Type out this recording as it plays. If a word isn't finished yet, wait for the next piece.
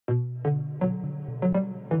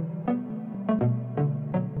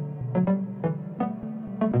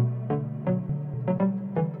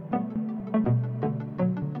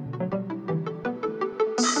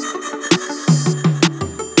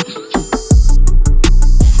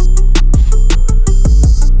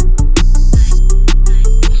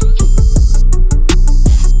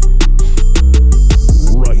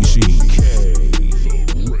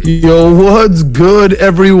Yo, what's good,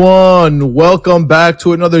 everyone? Welcome back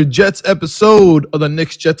to another Jets episode of the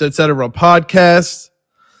Knicks, Jets, etc. podcast.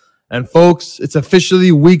 And folks, it's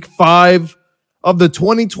officially week 5 of the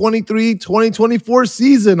 2023-2024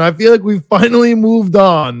 season. I feel like we've finally moved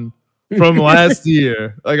on from last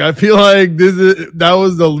year. I feel like that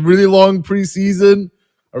was a really long preseason,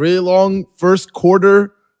 a really long first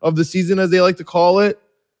quarter of the season, as they like to call it.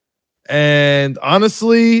 And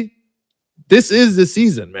honestly, this is the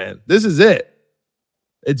season, man. This is it.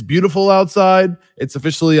 It's beautiful outside. It's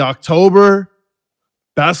officially October.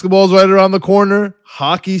 Basketball's right around the corner.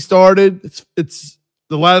 Hockey started. It's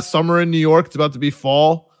the last summer in New York. It's about to be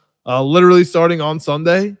fall, literally starting on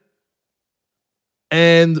Sunday.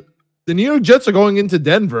 And the New York Jets are going into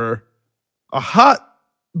Denver, a hot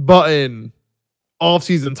button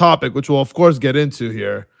offseason topic, which we'll, of course, get into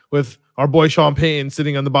here with our boy Sean Payton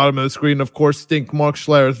sitting on the bottom of the screen. Of course, Stink Mark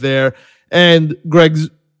Schlereth there. And Greg's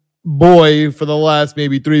boy for the last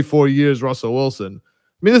maybe 3-4 years, Russell Wilson.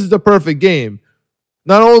 I mean, this is the perfect game.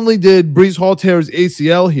 Not only did Breece Hall tear his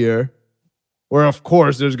ACL here, where, of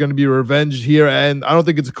course, there's going to be revenge here, and I don't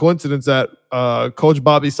think it's a coincidence that Coach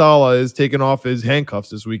Bobby Saleh is taking off his handcuffs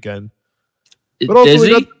this weekend. But also, is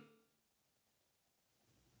he?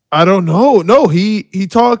 I don't know. No, he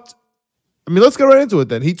talked. I mean, let's get right into it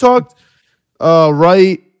then. He talked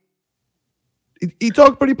He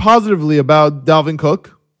talked pretty positively about Dalvin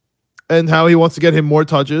Cook and how he wants to get him more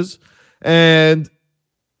touches. And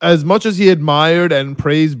as much as he admired and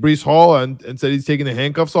praised Breece Hall and said he's taking the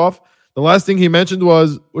handcuffs off, the last thing he mentioned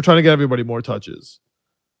was, we're trying to get everybody more touches.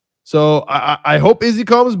 So I hope Izzy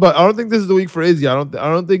comes, but I don't think this is the week for Izzy. I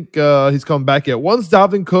don't think he's come back yet. Once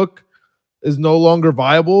Dalvin Cook is no longer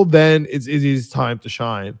viable, then it's Izzy's time to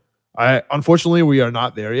shine. Unfortunately, we are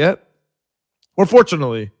not there yet. Or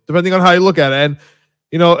fortunately, depending on how you look at it. And,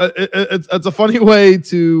 you know, it's a funny way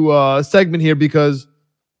to segment here because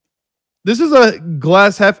this is a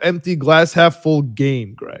glass half empty, glass half full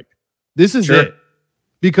game, Greg. This is it.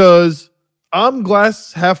 Because I'm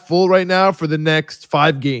glass half full right now for the next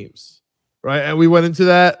 5 games, right? And we went into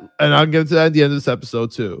that, and I'll get into that at the end of this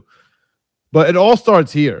episode too. But it all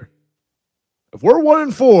starts here. If we're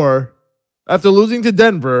 1-4 after losing to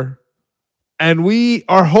Denver, and we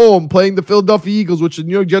are home playing the Philadelphia Eagles, which the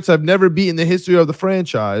New York Jets have never beat in the history of the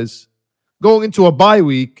franchise, going into a bye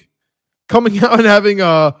week, coming out and having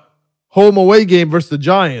a home away game versus the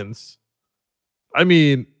Giants. I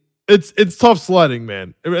mean, it's tough sledding,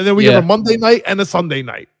 man. And then we have a Monday night and a Sunday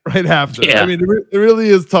night right after. Yeah. I mean, it really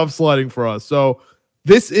is tough sledding for us. So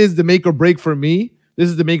this is the make or break for me. This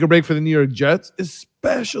is the make or break for the New York Jets,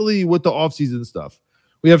 especially with the offseason stuff.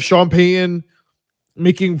 We have Sean Payton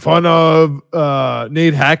making fun of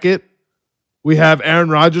Nate Hackett. We have Aaron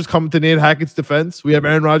Rodgers coming to Nate Hackett's defense. We have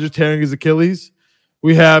Aaron Rodgers tearing his Achilles.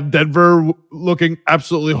 We have Denver looking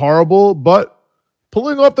absolutely horrible, but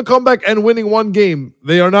pulling off the comeback and winning one game.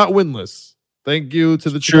 They are not winless. Thank you to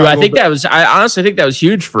the True. I honestly think that was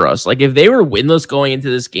huge for us. Like, if they were winless going into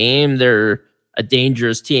this game, they're a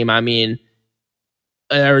dangerous team. I mean,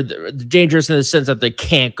 or dangerous in the sense that they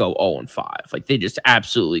can't go 0-5. Like, they just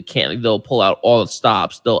absolutely can't. Like, they'll pull out all the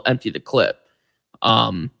stops. They'll empty the clip.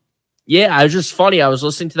 Yeah, it was just funny. I was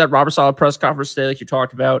listening to that Robert Saleh press conference today, like you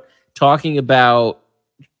talked about, talking about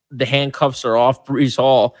the handcuffs are off Breece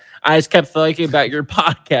Hall. I just kept thinking about your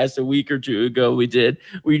podcast a week or two ago we did.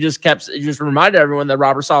 We just reminded everyone that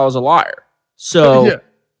Robert Saleh is a liar. So yeah.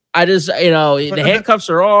 I just, the handcuffs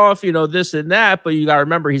are off, this and that, but you got to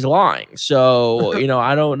remember he's lying. So,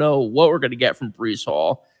 I don't know what we're going to get from Breece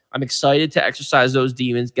Hall. I'm excited to exercise those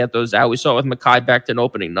demons, get those out. We saw it with Mekhi Becton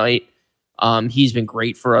opening night. He's been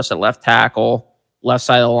great for us at left tackle, left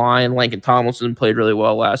side of the line. Lincoln Tomlinson played really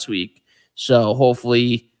well last week. So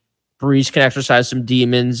hopefully Breece can exercise some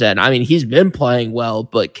demons. And I mean, he's been playing well,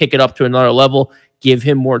 but kick it up to another level, give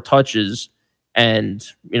him more touches. And,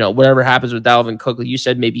 whatever happens with Dalvin Cook, like you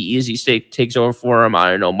said, maybe Easy takes over for him. I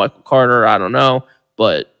don't know, Michael Carter, I don't know.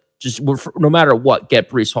 But just no matter what, get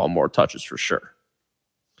Breece Hall more touches for sure.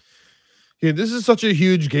 Yeah, this is such a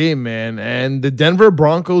huge game, man. And the Denver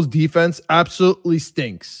Broncos defense absolutely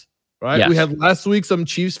stinks, right? Yes. We had last week some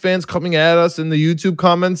Chiefs fans coming at us in the YouTube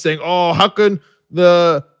comments saying, oh, how could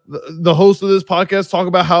the host of this podcast talk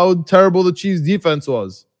about how terrible the Chiefs defense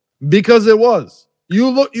was? Because it was.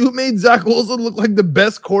 You made Zach Wilson look like the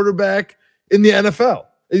best quarterback in the NFL.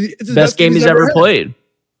 It's his best game he's ever played.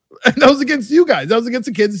 And that was against you guys. That was against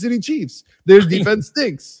the Kansas City Chiefs. Their defense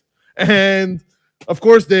stinks. And of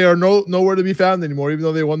course, they are nowhere to be found anymore, even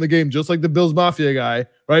though they won the game, just like the Bills Mafia guy,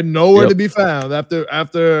 right? Nowhere to be found after,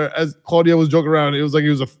 as Claudia was joking around, it was like he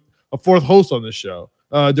was a fourth host on this show.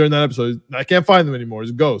 during that episode. I can't find him anymore.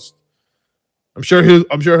 He's a ghost. I'm sure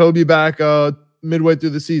he'll be back midway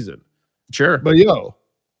through the season. Sure. But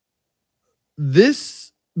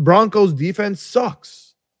this Broncos defense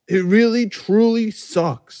sucks. It really, truly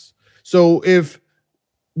sucks. So if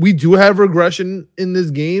we do have regression in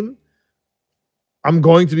this game, I'm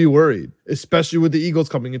going to be worried, especially with the Eagles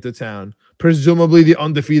coming into town. Presumably the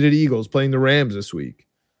undefeated Eagles playing the Rams this week.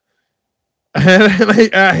 And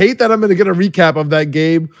I hate that I'm going to get a recap of that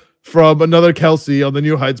game from another Kelsey on the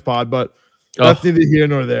New Heights pod, but that's neither here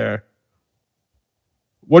nor there.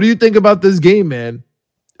 What do you think about this game, man?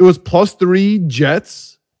 It was +3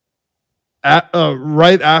 Jets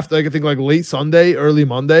right after, I think, like late Sunday, early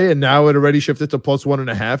Monday, and now it already shifted to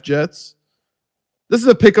 +1.5 Jets. This is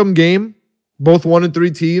a pick'em game. Both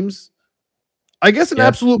 1-3 teams. I guess an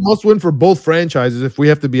absolute must-win for both franchises, if we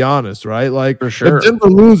have to be honest, right? Like, for sure. If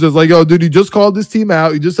Denver loses, like, yo, dude, you just called this team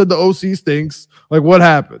out. You just said the OC stinks. Like, what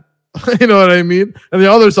happened? You know what I mean? And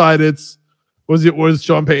the other side, was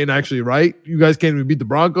Sean Payton actually right? You guys can't even beat the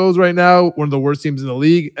Broncos right now, one of the worst teams in the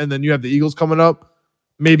league, and then you have the Eagles coming up.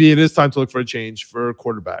 Maybe it is time to look for a change for a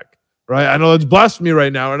quarterback, right? I know it's blasphemy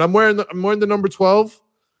right now, and I'm wearing the number 12,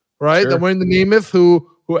 right? Sure. I'm wearing the Namath who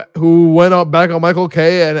went up back on Michael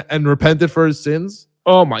K and repented for his sins.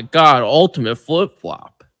 Oh my God, ultimate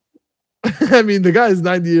flip-flop. I mean, the guy is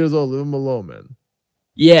 90 years old. Leave him alone, man.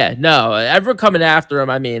 Yeah, no, everyone coming after him.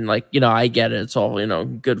 I mean, like, I get it. It's all,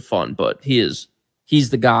 good fun, but he's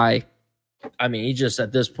the guy. I mean, he just,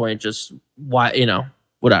 at this point, just, whatever.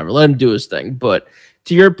 Let him do his thing. But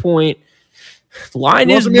to your point, the line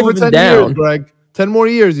is moving down. Years, Greg. 10 more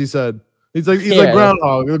years, he said. He's like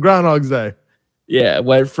Groundhog. The Groundhog's Day. Yeah,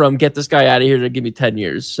 went from get this guy out of here to give me 10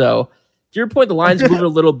 years. So, to your point, the line's moving a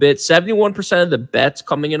little bit. 71% of the bets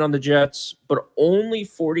coming in on the Jets, but only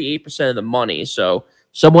 48% of the money. So,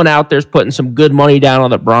 someone out there's putting some good money down on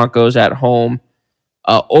the Broncos at home.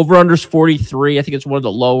 Over-unders 43. I think it's one of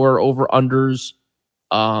the lower over-unders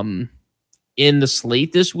in the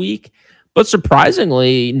slate this week. But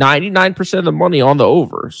surprisingly, 99% of the money on the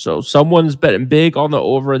over. So someone's betting big on the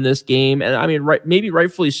over in this game. And I mean, maybe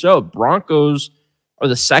rightfully so. Broncos are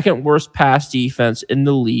the second worst pass defense in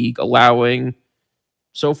the league, allowing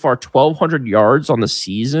so far 1,200 yards on the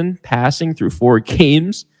season, passing through 4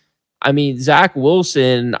 games. I mean, Zach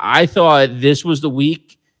Wilson, I thought this was the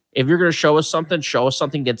week. If you're going to show us something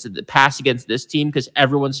against the pass against this team, because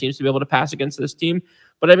everyone seems to be able to pass against this team.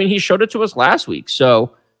 But I mean, he showed it to us last week.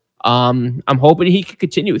 So I'm hoping he can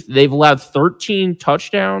continue. They've allowed 13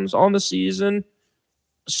 touchdowns on the season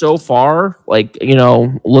so far. Like,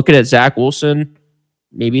 looking at Zach Wilson,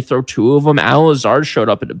 maybe throw 2 of them. Alan Lazard showed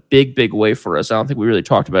up in a big, big way for us. I don't think we really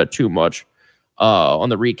talked about it too much on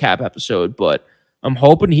the recap episode, but I'm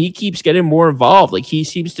hoping he keeps getting more involved. Like, he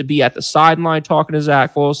seems to be at the sideline talking to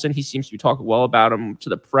Zach Wilson. He seems to be talking well about him to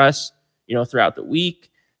the press, throughout the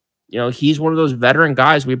week. He's one of those veteran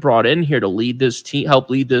guys we brought in here to lead this team, help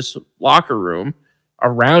lead this locker room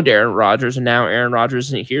around Aaron Rodgers. And now Aaron Rodgers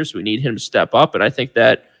isn't here, so we need him to step up. And I think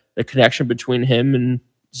that the connection between him and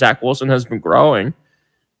Zach Wilson has been growing.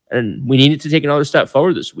 And we needed to take another step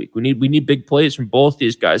forward this week. We need big plays from both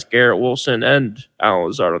these guys, Garrett Wilson and Alan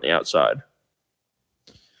Lazard on the outside.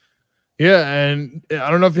 Yeah, and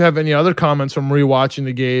I don't know if you have any other comments from rewatching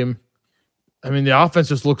the game. I mean, the offense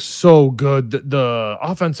just looks so good. The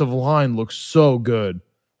offensive line looks so good.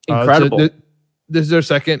 Incredible. This is their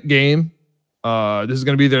second game. This is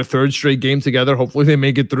going to be their 3rd straight game together. Hopefully they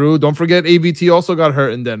make it through. Don't forget, AVT also got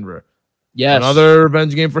hurt in Denver. Yes. Another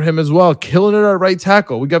revenge game for him as well. Killing it at right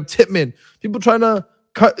tackle. We got Tippmann. People trying to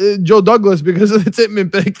cut Joe Douglas because of the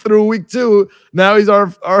Tippmann pick through week 2. Now he's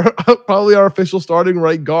our probably our official starting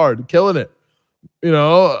right guard. Killing it.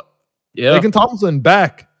 Yeah. Laken Tomlinson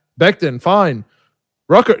back. Becton, fine.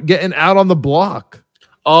 Rucker getting out on the block.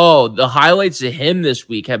 Oh, the highlights of him this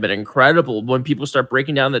week have been incredible when people start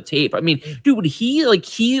breaking down the tape. I mean, dude, he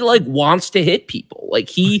wants to hit people.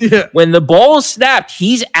 Like when the ball is snapped,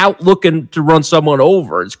 he's out looking to run someone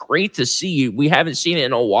over. It's great to see. We haven't seen it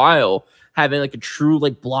in a while, having like a true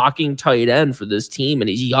blocking tight end for this team. And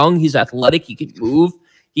he's young, he's athletic, he can move,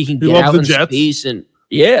 he can get out in space, and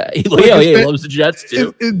he loves the Jets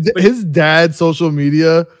too. His dad's social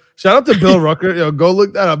media. Shout out to Bill Rucker. Go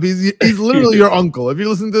look that up. He's literally your uncle. If you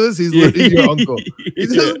listen to this, he's your uncle.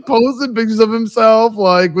 He's just posting pictures of himself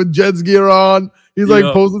with Jets gear on. He's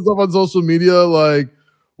posting stuff on social media.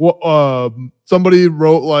 Somebody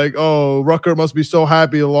wrote "Oh, Rucker must be so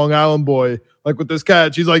happy, a Long Island boy, with this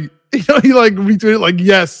catch." He's he retweeted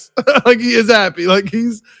yes, he is happy.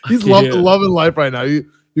 He's loving life right now. You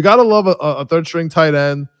gotta love a 3rd string tight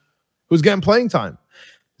end who's getting playing time.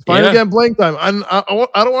 Finally getting playing time. I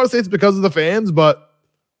don't want to say it's because of the fans, but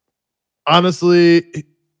honestly,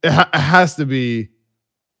 it has to be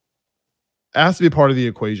part of the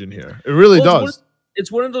equation here. It really does.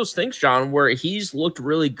 It's one of those things, John, where he's looked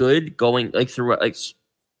really good going like through like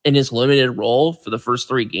in his limited role for the first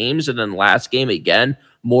 3 games, and then last game again,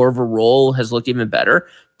 more of a role has looked even better.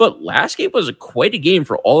 But last game was quite a game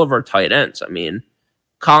for all of our tight ends. I mean,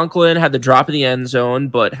 Conklin had the drop in the end zone,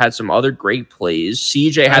 but had some other great plays.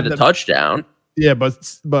 CJ had the touchdown. Yeah,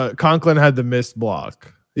 but Conklin had the missed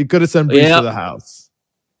block. He could have sent Brees to the house.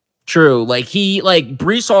 True. Like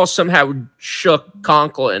Brees Hall somehow shook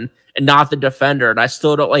Conklin and not the defender. And I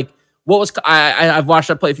still don't like what was I've watched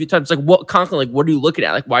that play a few times. Like what Conklin, like what are you looking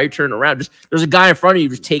at? Like why are you turning around? Just there's a guy in front of you,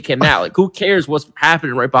 just take him out. Like who cares what's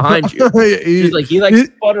happening right behind you? he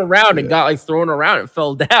spun around and got like thrown around and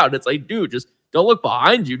fell down. It's like, dude, just don't look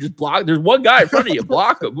behind you. Just block. There's one guy in front of you.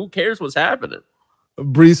 Block him. Who cares what's happening?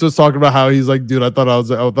 Brees was talking about how he's like, dude, I thought I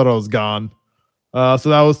was gone. So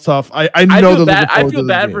that was tough. I feel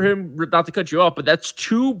bad for him, not to cut you off, but that's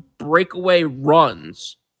 2 breakaway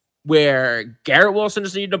runs where Garrett Wilson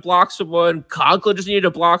just needed to block someone, Conklin just needed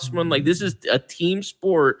to block someone. Like this is a team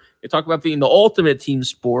sport. You talk about being the ultimate team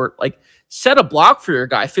sport. Like set a block for your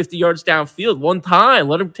guy 50 yards downfield one time.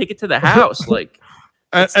 Let him take it to the house. Like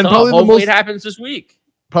and probably hopefully it happens this week.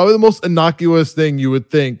 Probably the most innocuous thing you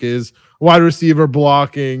would think is wide receiver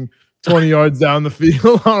blocking 20 yards down the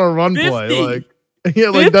field on a run 50. Play. Like,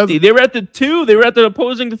 yeah, 50. like that's They were at the 2. They were at the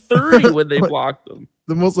opposing 30 when they blocked them.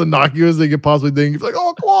 The most innocuous they could possibly think. He's like,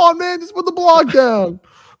 oh, come on, man, just put the block down.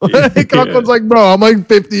 Conklin's like, bro, I'm like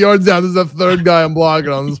 50 yards down. This is the 3rd guy I'm blocking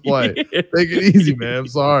on this play. Take it easy, man. I'm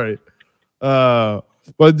sorry. But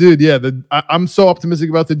dude, yeah, I'm so optimistic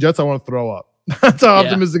about the Jets. I want to throw up. That's how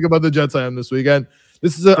optimistic about the Jets I am this weekend.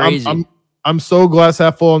 This is I'm so glass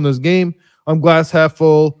half full on this game. I'm glass half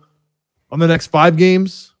full on the next 5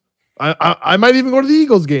 games. I might even go to the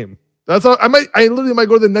Eagles game. That's how I literally might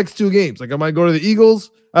go to the next 2 games. Like I might go to the Eagles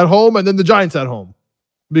at home and then the Giants at home,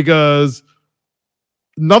 because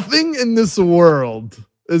nothing in this world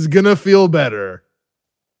is gonna feel better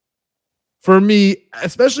for me,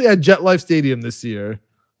 especially at JetLife Stadium this year,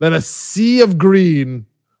 than a sea of green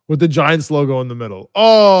with the Giants logo in the middle.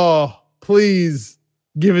 Oh, please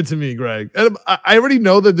give it to me, Greg. And I already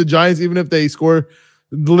know that the Giants, even if they score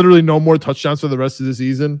literally no more touchdowns for the rest of the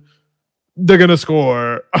season, they're going to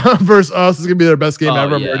score versus us. It's going to be their best game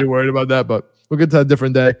ever. I'm already worried about that, but we'll get to a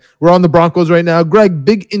different day. We're on the Broncos right now. Greg,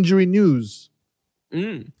 big injury news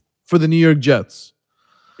for the New York Jets.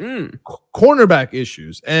 Cornerback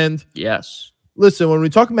issues. And yes, listen, when we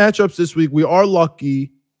talk matchups this week, we are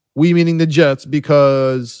lucky, we meaning the Jets,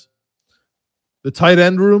 because the tight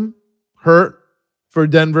end room hurt for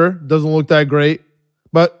Denver. Doesn't look that great.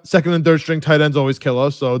 But second and third string tight ends always kill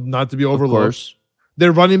us, so not to be overlooked.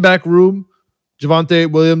 Their running back room, Javonte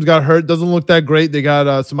Williams got hurt. Doesn't look that great. They got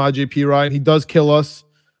Samaje Perine. He does kill us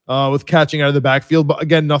with catching out of the backfield. But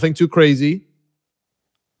again, nothing too crazy.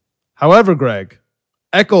 However, Greg,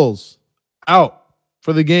 Eccles out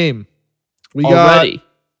for the game. We already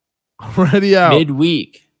out.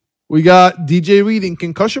 Midweek. We got DJ Reed in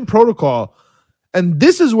concussion protocol. And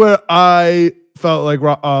this is where I felt like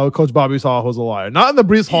Coach Bobby Hall was a liar. Not in the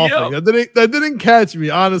Brees Hall thing. That didn't catch me,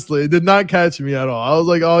 honestly. It did not catch me at all. I was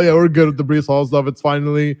like, oh, yeah, we're good with the Brees Hall stuff. It's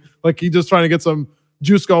finally like he's just trying to get some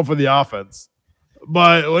juice going for the offense.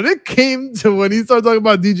 But when it came to when he started talking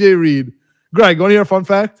about DJ Reed, Greg, want to hear a fun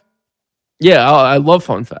fact? Yeah, I love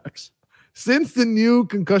fun facts. Since the new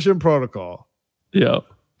concussion protocol,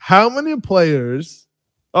 how many players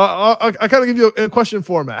I kind of give you a question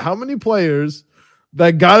format. How many players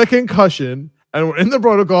that got a concussion and were in the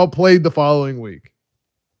protocol played the following week?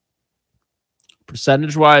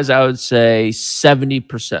 Percentage-wise, I would say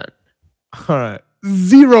 70%. All right.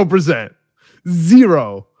 0%.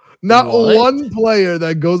 Zero. Not one player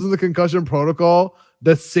that goes in the concussion protocol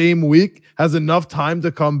the same week has enough time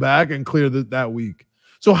to come back and clear that week.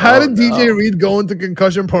 So how did DJ Reed go into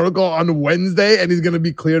concussion protocol on Wednesday and he's going to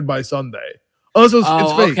be cleared by Sunday? Unless it's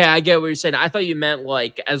fake. Okay, I get what you're saying. I thought you meant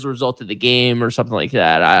like as a result of the game or something like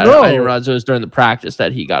that. I didn't realize it was during the practice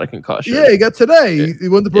that he got a concussion. Yeah, he got today. He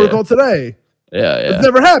went to protocol today. Yeah. It's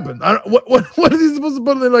never happened. What is he supposed to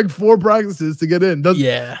put in like 4 practices to get in?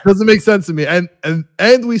 Doesn't make sense to me.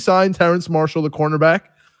 And we signed Terrence Marshall, the cornerback,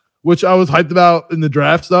 which I was hyped about in the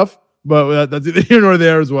draft stuff, but that's either here nor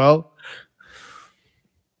there as well.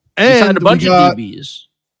 And we signed a bunch of DBs.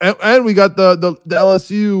 And we got the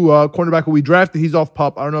LSU cornerback who we drafted. He's off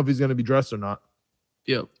PUP. I don't know if he's going to be dressed or not.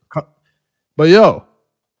 Yep. But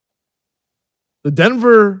the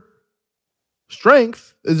Denver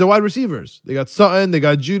strength is the wide receivers. They got Sutton, they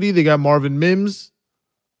got Judy, they got Marvin Mims.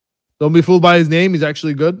 Don't be fooled by his name. He's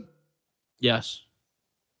actually good. Yes.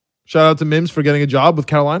 Shout out to Mims for getting a job with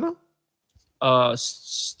Carolina.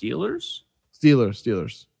 Steelers.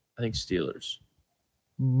 I think Steelers.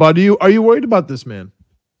 But are you worried about this man?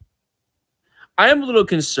 I am a little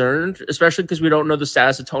concerned, especially because we don't know the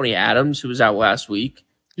status of Tony Adams, who was out last week.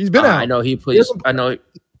 He's been out. I know he plays. I know.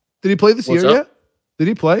 Did he play this year yet? Did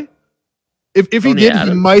he play? If he did, Adams.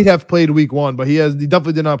 He might have played week 1, but he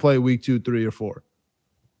definitely did not play week 2, 3, or 4.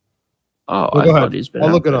 Oh, I thought he's been.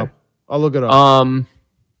 I'll look it up.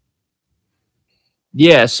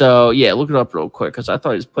 Yeah. So look it up real quick because I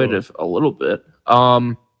thought he's played it a little bit.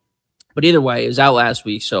 But either way, he was out last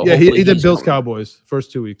week. So yeah, he did Bills Cowboys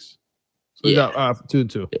first 2 weeks. So he's out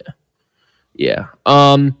 2-2. Yeah.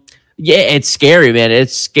 It's scary, man.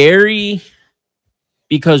 It's scary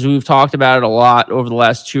because we've talked about it a lot over the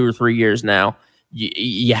last 2 or 3 years now.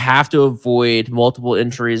 You have to avoid multiple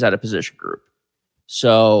injuries at a position group.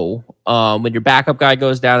 So when your backup guy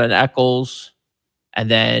goes down in Eccles, and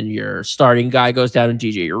then your starting guy goes down in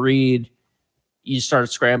DJ Reed, you start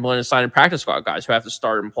scrambling and signing practice squad guys who have to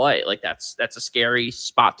start and play. Like that's a scary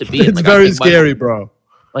spot to be in. It's very scary, bro.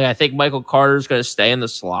 Like I think Michael Carter's going to stay in the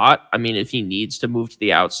slot. I mean, if he needs to move to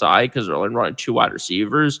the outside because they're only running 2 wide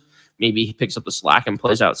receivers, maybe he picks up the slack and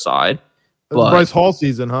plays outside. But Bryce Hall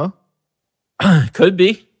season, huh? Could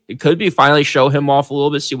be. It could be finally show him off a little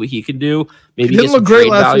bit, see what he can do. Maybe he didn't look great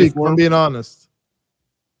last week, if I'm being honest.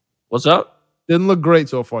 What's up? Didn't look great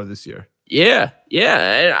so far this year. Yeah.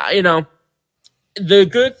 And, the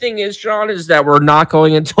good thing is, John, is that we're not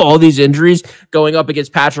going into all these injuries going up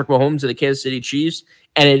against Patrick Mahomes and the Kansas City Chiefs,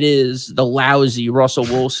 and it is the lousy Russell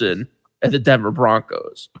Wilson and the Denver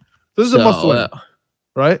Broncos. This is a must-win,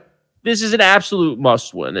 right? This is an absolute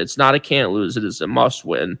must-win. It's not a can't lose. It is a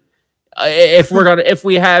must-win. If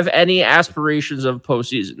we have any aspirations of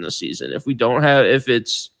postseason this season, if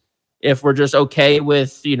we're just okay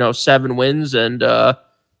with 7 wins and the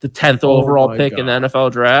 10th overall pick in the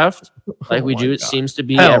NFL draft, like we do, it seems to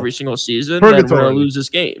be every single season, then we're gonna lose this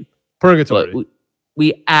game. Purgatory. But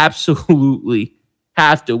we absolutely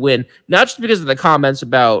have to win, not just because of the comments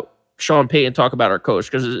about Sean Payton talk about our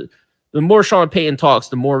coach, because the more Sean Payton talks,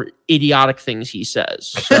 the more idiotic things he says.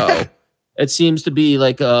 So. It seems to be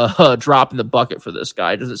like a drop in the bucket for this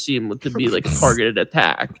guy. It doesn't seem to be like a targeted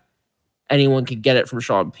attack. Anyone can get it from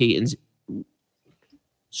Sean Payton's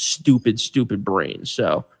stupid brain.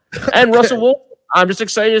 So, and Russell Wilson, I'm just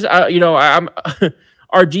excited.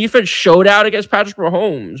 Our defense showed out against Patrick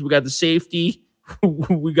Mahomes. We got the safety.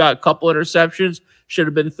 We got a couple interceptions. Should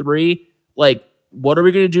have been 3. Like, what are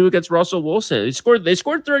we going to do against Russell Wilson? They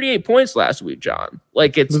scored 38 points last week, John.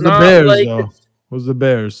 Like, it's not the Bears, like it was the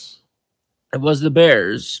Bears. It was the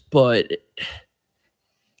Bears, but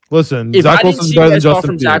listen, Zach Wilson's better than Justin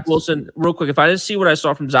Fields. Zach Wilson, real quick, if I didn't see what I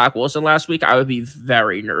saw from Zach Wilson last week, I would be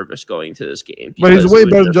very nervous going to this game. But he's way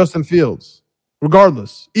better than Justin Fields,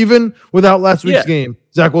 regardless. Even without last week's game,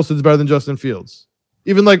 Zach Wilson's better than Justin Fields.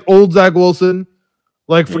 Even like old Zach Wilson,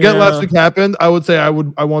 like forget last week happened. I would say I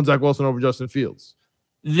want Zach Wilson over Justin Fields.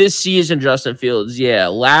 This season, Justin Fields,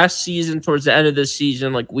 last season, towards the end of this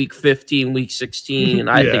season, like week 15, week 16,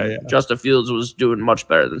 I think Justin Fields was doing much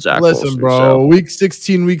better than Zach Wilson. Listen, bro, week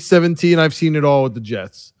 16, week 17, I've seen it all with the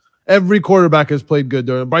Jets. Every quarterback has played good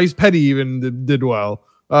during. Bryce Petty even did well.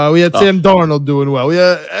 We had Sam Darnold doing well.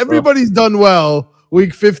 Yeah, everybody's done well.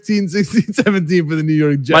 Week 15, 16, 17 for the New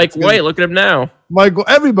York Jets. Mike White, look at him now.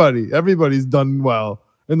 Everybody's done well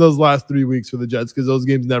in those last 3 weeks for the Jets because those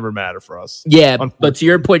games never matter for us. Yeah, but to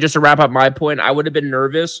your point, just to wrap up my point, I would have been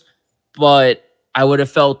nervous, but I would have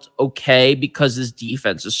felt okay because his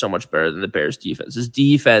defense is so much better than the Bears' defense. His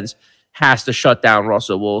defense has to shut down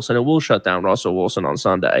Russell Wilson. It will shut down Russell Wilson on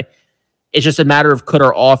Sunday. It's just a matter of could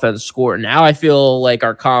our offense score. Now I feel like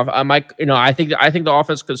I think the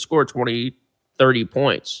offense could score 20, 30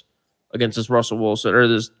 points against this Russell Wilson or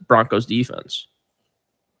this Broncos defense.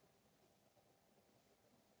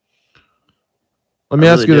 Let me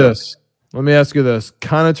ask you this.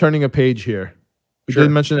 Kind of turning a page here. We did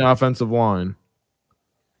mention the offensive line.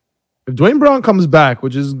 If Dwayne Brown comes back,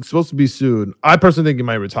 which is supposed to be soon, I personally think he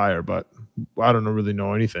might retire, but I don't really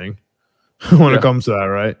know anything when it comes to that,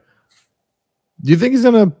 right? Do you think he's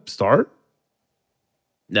going to start?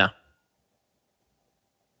 No.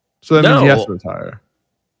 So that means he has to retire.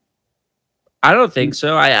 I don't think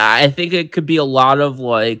so. I think it could be a lot of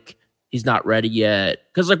like, he's not ready yet.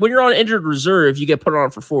 Because like when you're on injured reserve, you get put on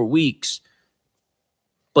for 4 weeks.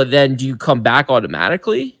 But then do you come back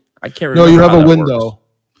automatically? I can't remember. No, you have a window.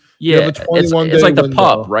 Yeah, it's like the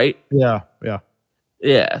pup, right? Yeah.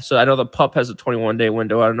 Yeah, so I know the pup has a 21-day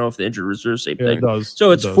window. I don't know if the injured reserve same Yeah, thing. it does. So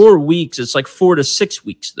it's It does. 4 weeks. It's like 4 to 6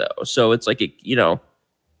 weeks though. So it's like it could Yeah.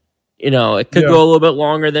 go a little bit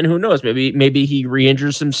longer. Then who knows? Maybe he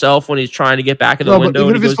re-injures himself when he's trying to get back in the No, but window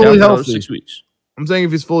even and if he he's goes down fully for another healthy. 6 weeks. I'm saying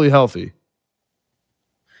if he's fully healthy.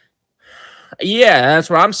 Yeah, that's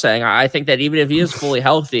what I'm saying. I think that even if he is fully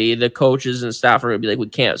healthy, the coaches and staff are going to be like, we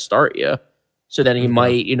can't start you. So then he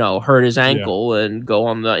might, hurt his ankle and go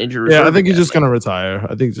on the injury reserve. Yeah, I think he's again. just going to retire.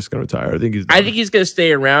 I think he's just going to retire. I think he's done. I think he's going to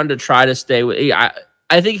stay around to try to stay with.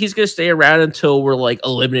 I think he's going to stay around until we're like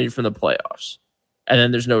eliminated from the playoffs, and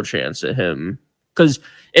then there's no chance at him because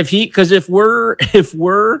if we're If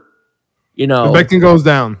Becton goes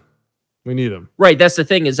down, we need him. Right, that's the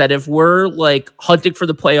thing is that if we're like hunting for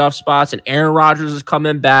the playoff spots and Aaron Rodgers is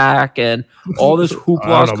coming back and all this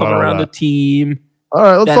hoopla is coming around the team. All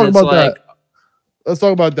right, let's talk about that. Let's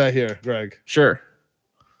talk about that here, Greg. Sure.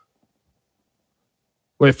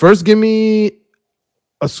 Wait, first give me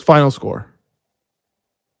a final score.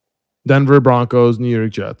 Denver Broncos, New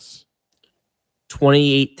York Jets.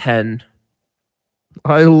 28-10.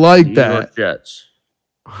 I like New that. York Jets.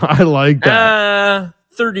 I like that.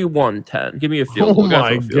 31-10. Give me a field goal. Oh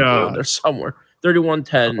my God. There's somewhere.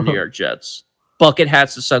 31-10 New York Jets. Bucket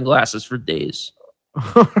hats and sunglasses for days.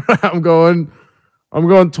 I'm going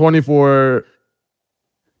 24-13.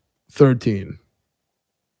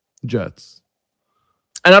 Jets.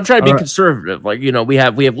 And I'm trying to be conservative. Like, we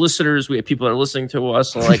have listeners, we have people that are listening to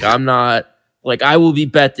us. So like, I'm not like I will be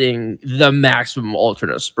betting the maximum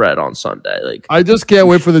alternate spread on Sunday. Like, I just can't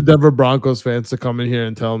wait for the Denver Broncos fans to come in here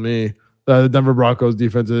and tell me that the Denver Broncos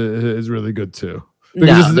defense is really good too.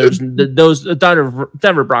 No, those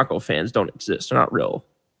Denver Bronco fans don't exist. They're not real.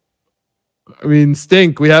 I mean,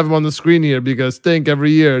 Stink. We have him on the screen here because Stink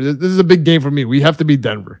every year. This is a big game for me. We have to beat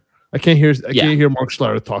Denver. I can't hear Mark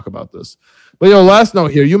Schleyer talk about this. But last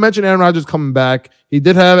note here. You mentioned Aaron Rodgers coming back. He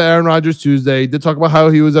did have Aaron Rodgers Tuesday. He did talk about how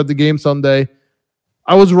he was at the game Sunday.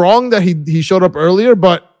 I was wrong that he showed up earlier,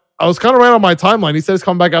 but I was kind of right on my timeline. He said he's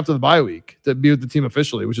coming back after the bye week to be with the team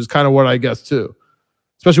officially, which is kind of what I guess too.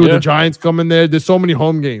 Especially with the Giants coming there. There's so many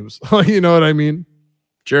home games. You know what I mean?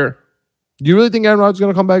 Sure. Do you really think Aaron Rodgers is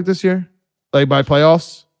going to come back this year? Like by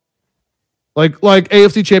playoffs? Like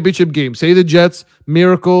AFC Championship game. Say the Jets,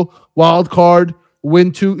 miracle, wild card,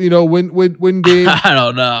 win win game. I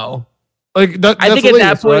don't know. Like that. I think at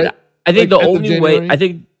that point, right? I think the only way.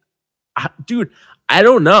 Dude, I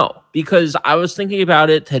don't know because I was thinking about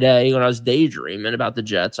it today when I was daydreaming about the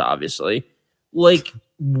Jets. Obviously, like,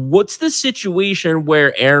 what's the situation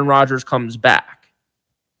where Aaron Rodgers comes back?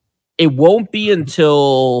 It won't be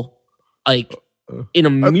until like in a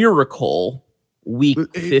miracle week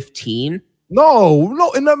 15.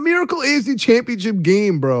 No, in that miracle AFC Championship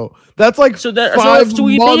game, bro. That's like so that 5 so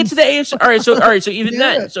we months. made it to the AFC. All right, so even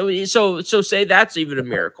then, so say that's even a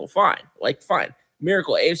miracle. Fine.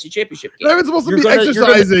 Miracle AFC Championship game. Not even supposed to be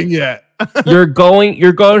exercising yet. You're going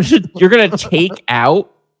to take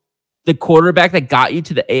out the quarterback that got you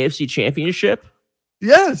to the AFC Championship?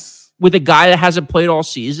 Yes. With a guy that hasn't played all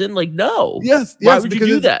season? Like, no. Yes. Why would you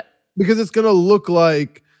do that? Because it's gonna look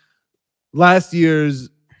like last year's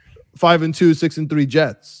 5-2, 6-3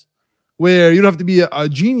 Jets, where you don't have to be a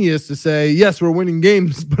genius to say, yes, we're winning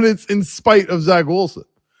games, but it's in spite of Zach Wilson.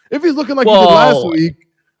 If he's looking like he did last week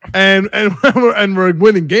and we're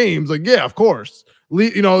winning games, like, yeah, of course.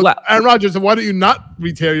 Aaron Rodgers said, why don't you not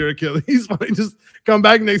re-tear your Achilles? Why don't you just come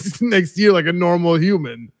back next year like a normal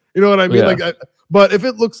human? You know what I mean? Yeah. But if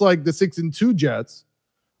it looks like the 6-2 Jets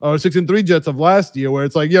or 6-3 Jets of last year, where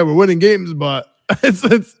it's like, yeah, we're winning games, but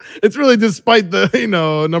it's really despite the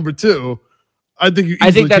number 2. I think you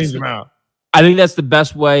easily change them out. I think that's the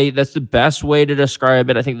best way. That's the best way to describe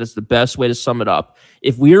it. I think that's the best way to sum it up.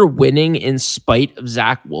 If we are winning in spite of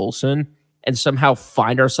Zach Wilson and somehow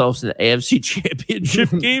find ourselves in the AFC Championship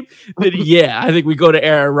game, then I think we go to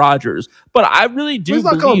Aaron Rodgers. But I really do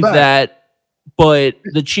believe that. But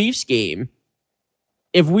the Chiefs game,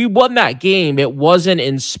 if we won that game, it wasn't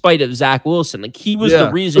in spite of Zach Wilson. Like, he was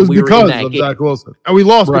the reason we were in that game. Zach Wilson. And we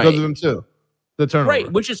lost because of him too. The turnover.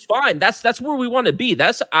 Right, which is fine. That's where we want to be.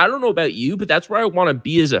 I don't know about you, but that's where I want to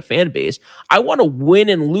be as a fan base. I want to win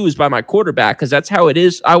and lose by my quarterback because that's how it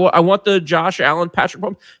is. I want the Josh Allen, Patrick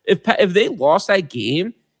Mahomes. If they lost that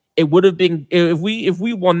game, it would have been if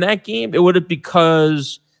we won that game, it would have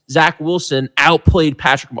because Zach Wilson outplayed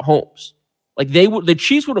Patrick Mahomes. Like the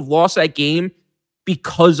Chiefs would have lost that game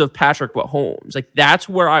because of Patrick Mahomes. Like, that's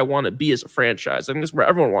where I want to be as a franchise. I think that's where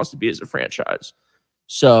everyone wants to be as a franchise.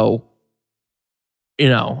 So,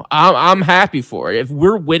 I'm happy for it. If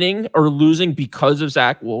we're winning or losing because of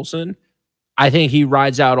Zach Wilson, I think he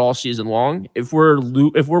rides out all season long. If we're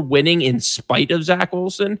winning in spite of Zach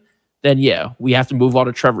Wilson, then yeah, we have to move on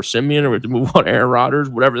to Trevor Siemian or we have to move on to Aaron Rodgers,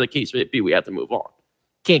 whatever the case may be. We have to move on.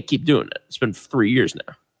 Can't keep doing it. It's been 3 years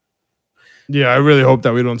now. Yeah, I really hope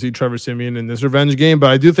that we don't see Trevor Siemian in this revenge game, but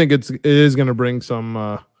I do think it is going to bring some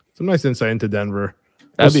nice insight into Denver.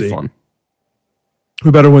 That'd be fun.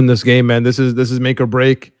 We better win this game, man. This is make or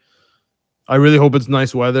break. I really hope it's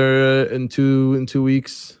nice weather in 2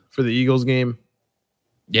 weeks for the Eagles game.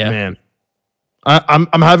 Yeah, man.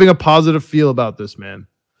 I'm having a positive feel about this, man.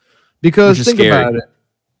 Because think about it.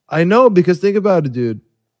 I know, because think about it, dude.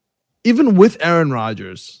 Even with Aaron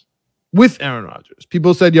Rodgers,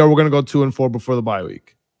 people said, "Yo, we're gonna go 2-4 before the bye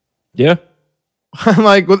week." Yeah. I'm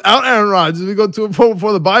like, without Aaron Rodgers, we go 2-4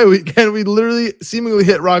 before the bye week, and we literally seemingly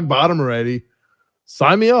hit rock bottom already.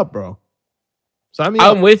 Sign me up, bro. Sign me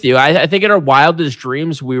up. I'm with you. I think in our wildest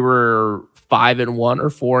dreams, we were 5-1 or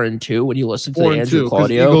 4-2 when you listen to the Andrew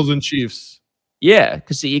Claudio. Eagles and Chiefs. Yeah,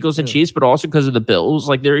 because the Eagles and Chiefs, but also because of the Bills.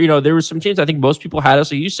 Like there were some teams. I think most people had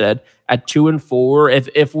us, like you said, at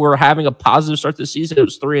 2-4. If we're having a positive start to the season, it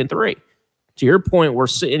was 3-3. To your point, we're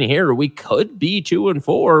sitting here. We could be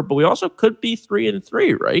 2-4, but we also could be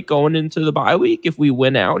 3-3, right? Going into the bye week, if we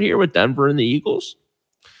win out here with Denver and the Eagles.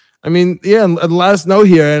 I mean, yeah. And last note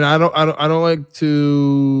here, and I don't like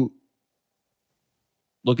to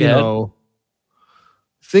look ahead.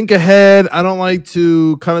 Think ahead. I don't like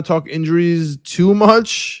to kind of talk injuries too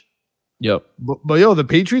much. Yep. But the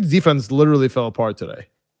Patriots defense literally fell apart today.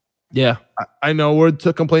 Yeah. I know we're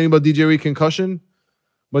complaining about DJ Reed concussion,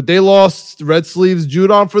 but they lost Red Sleeves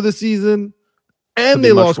Judon for the season, and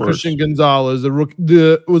they lost Christian Gonzalez,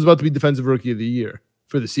 the was about to be Defensive Rookie of the Year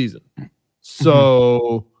for the season.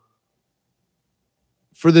 So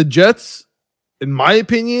for the Jets, in my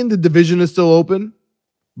opinion, the division is still open,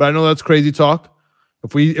 but I know that's crazy talk.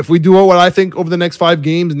 If we do what I think over the next 5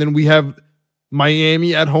 games, and then we have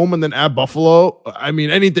Miami at home and then at Buffalo, I mean,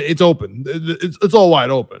 anything, it's open. It's all wide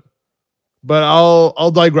open. But I'll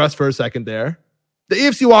digress for a second there. The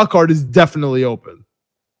AFC wildcard is definitely open.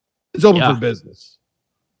 It's open for business.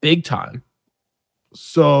 Big time.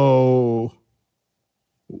 So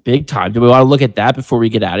big time. Do we want to look at that before we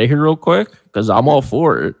get out of here real quick? Because I'm all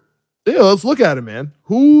for it. Yeah, let's look at it, man.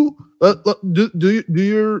 Who do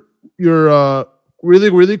your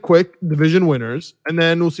really, really quick division winners, and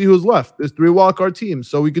then we'll see who's left. There's 3 wildcard teams,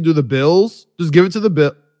 so we could do the Bills. Just give it to the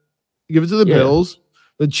Bills,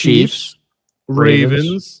 the Chiefs,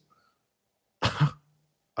 Ravens,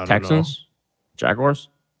 Texans, Jaguars.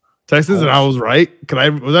 Texans, and I was right.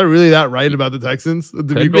 Was I really that right about the Texans?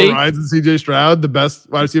 D'Amico Ryans and CJ Stroud, the best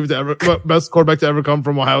wide receiver best quarterback to ever come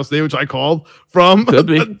from Ohio State, which I called from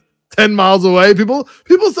 10 miles away. People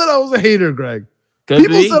said I was a hater, Greg.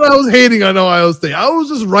 People said I was hating on Ohio State. I was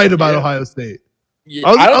just right about Ohio State. Yeah,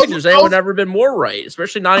 I don't think there's anyone ever been more right,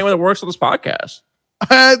 especially not anyone that works on this podcast.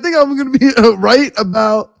 I think I'm going to be right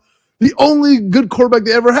about the only good quarterback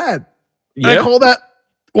they ever had. Yeah. I call that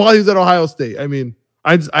while he was at Ohio State. I mean,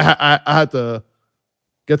 I had to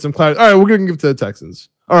get some clarity. All right, we're going to give it to the Texans.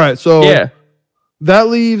 All right, so that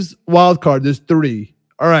leaves wild card. There's 3.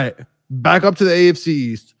 All right, back up to the AFC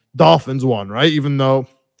East. Dolphins won, right? Even though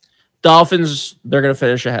Dolphins, they're going to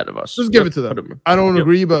finish ahead of us. Just give it to them. I don't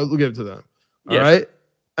agree, but we'll give it to them. All right.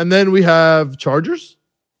 And then we have Chargers.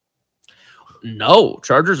 No,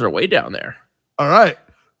 Chargers are way down there. All right.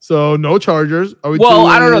 So no Chargers. Are we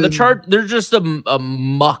I don't know. They're just a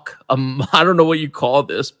muck. I don't know what you call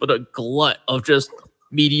this, but a glut of just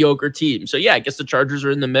mediocre teams. So yeah, I guess the Chargers are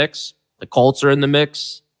in the mix. The Colts are in the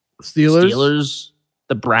mix. Steelers.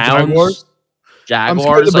 The Browns.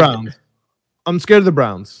 Jaguars. I'm scared of the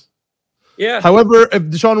Browns. Yeah. However, if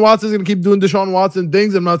Deshaun Watson is going to keep doing Deshaun Watson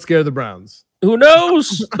things, I'm not scared of the Browns. Who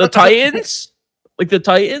knows? The Titans?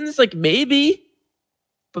 Maybe.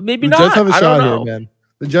 But maybe not. The Jets have a shot here, man.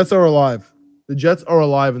 The Jets are alive. The Jets are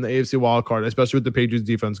alive in the AFC wildcard, especially with the Patriots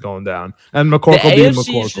defense going down. And McCorkle being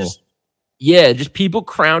McCorkle. Just people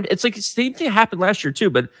crowned. It's like the same thing happened last year too,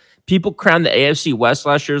 but people crowned the AFC West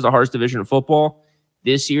last year as the hardest division of football.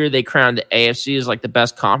 This year, they crowned the AFC as like the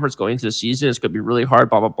best conference going into the season. It's going to be really hard,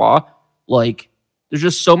 blah, blah, blah. Like, there's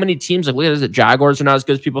just so many teams. Like, look at this. The Jaguars are not as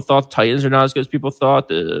good as people thought. The Titans are not as good as people thought.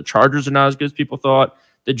 The Chargers are not as good as people thought.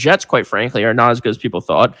 The Jets, quite frankly, are not as good as people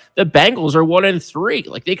thought. The Bengals are 1-3.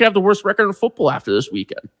 Like, they could have the worst record in football after this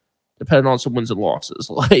weekend, depending on some wins and losses.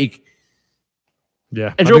 Like,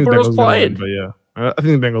 yeah. And Joe Burrow's playing. I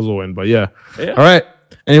think the Bengals will win, but yeah. All right.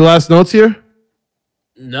 Any last notes here?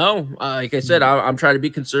 No. Like I said, I'm trying to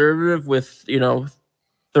be conservative with,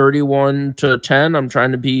 31-10. I'm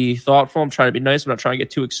trying to be thoughtful. I'm trying to be nice. I'm not trying to get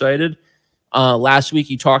too excited. Last week,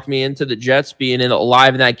 you talked me into the Jets being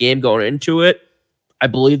alive in that game going into it. I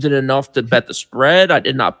believed it enough to bet the spread. I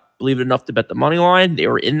did not believe it enough to bet the money line. They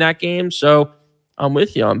were in that game, so I'm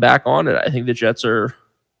with you. I'm back on it. I think the Jets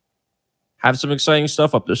have some exciting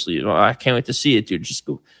stuff up their sleeve. I can't wait to see it, dude. Just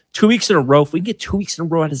go 2 weeks in a row. If we can get 2 weeks in a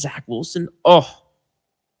row out of Zach Wilson,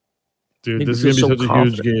 dude, this is gonna be such a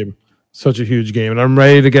huge game. Such a huge game, and I'm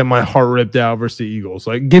ready to get my heart ripped out versus the Eagles.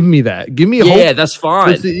 Like, give me that. Give me hope. Yeah, that's fine.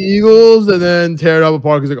 Versus the Eagles, and then tear it up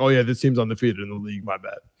apart. Because like, oh yeah, this team's undefeated in the league. My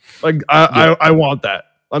bad. Like, I want that.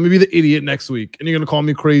 Let me be the idiot next week, and you're gonna call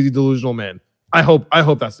me crazy, delusional man. I hope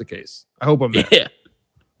that's the case. I hope I'm there. Yeah.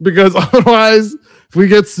 Because otherwise, if we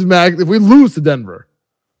get smacked, if we lose to Denver,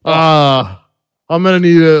 I'm gonna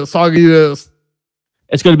need a soggy.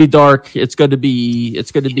 It's gonna be dark. It's gonna be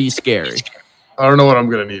scary. I don't know what I'm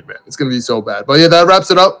going to need, man. It's going to be so bad. But yeah, that wraps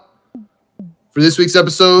it up for this week's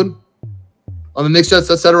episode on the Knicks Jets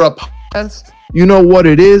Etc. podcast. You know what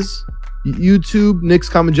it is. YouTube, Knicks,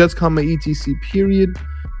 Jets, etc. period.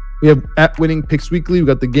 We have at Winning Picks Weekly. We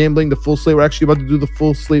got the gambling, the full slate. We're actually about to do the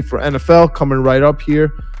full slate for NFL coming right up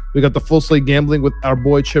here. We got the full slate gambling with our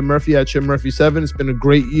boy Chip Murphy at Chip Murphy 7. It's been a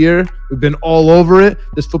great year. We've been all over it.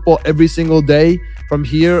 There's football every single day from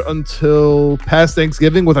here until past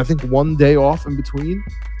Thanksgiving, with I think 1 day off in between.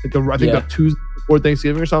 I think that Tuesday before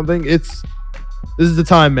Thanksgiving or something. This is the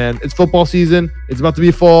time, man. It's football season. It's about to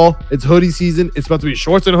be fall. It's hoodie season. It's about to be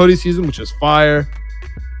shorts and hoodie season, which is fire.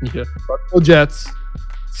 Yeah. Buffalo Jets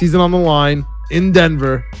season on the line in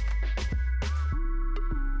Denver.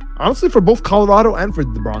 Honestly, for both Colorado and for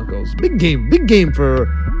the Broncos, big game for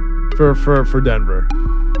Denver.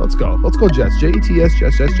 Let's go Jets. Jets.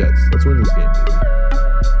 Let's win this game, baby.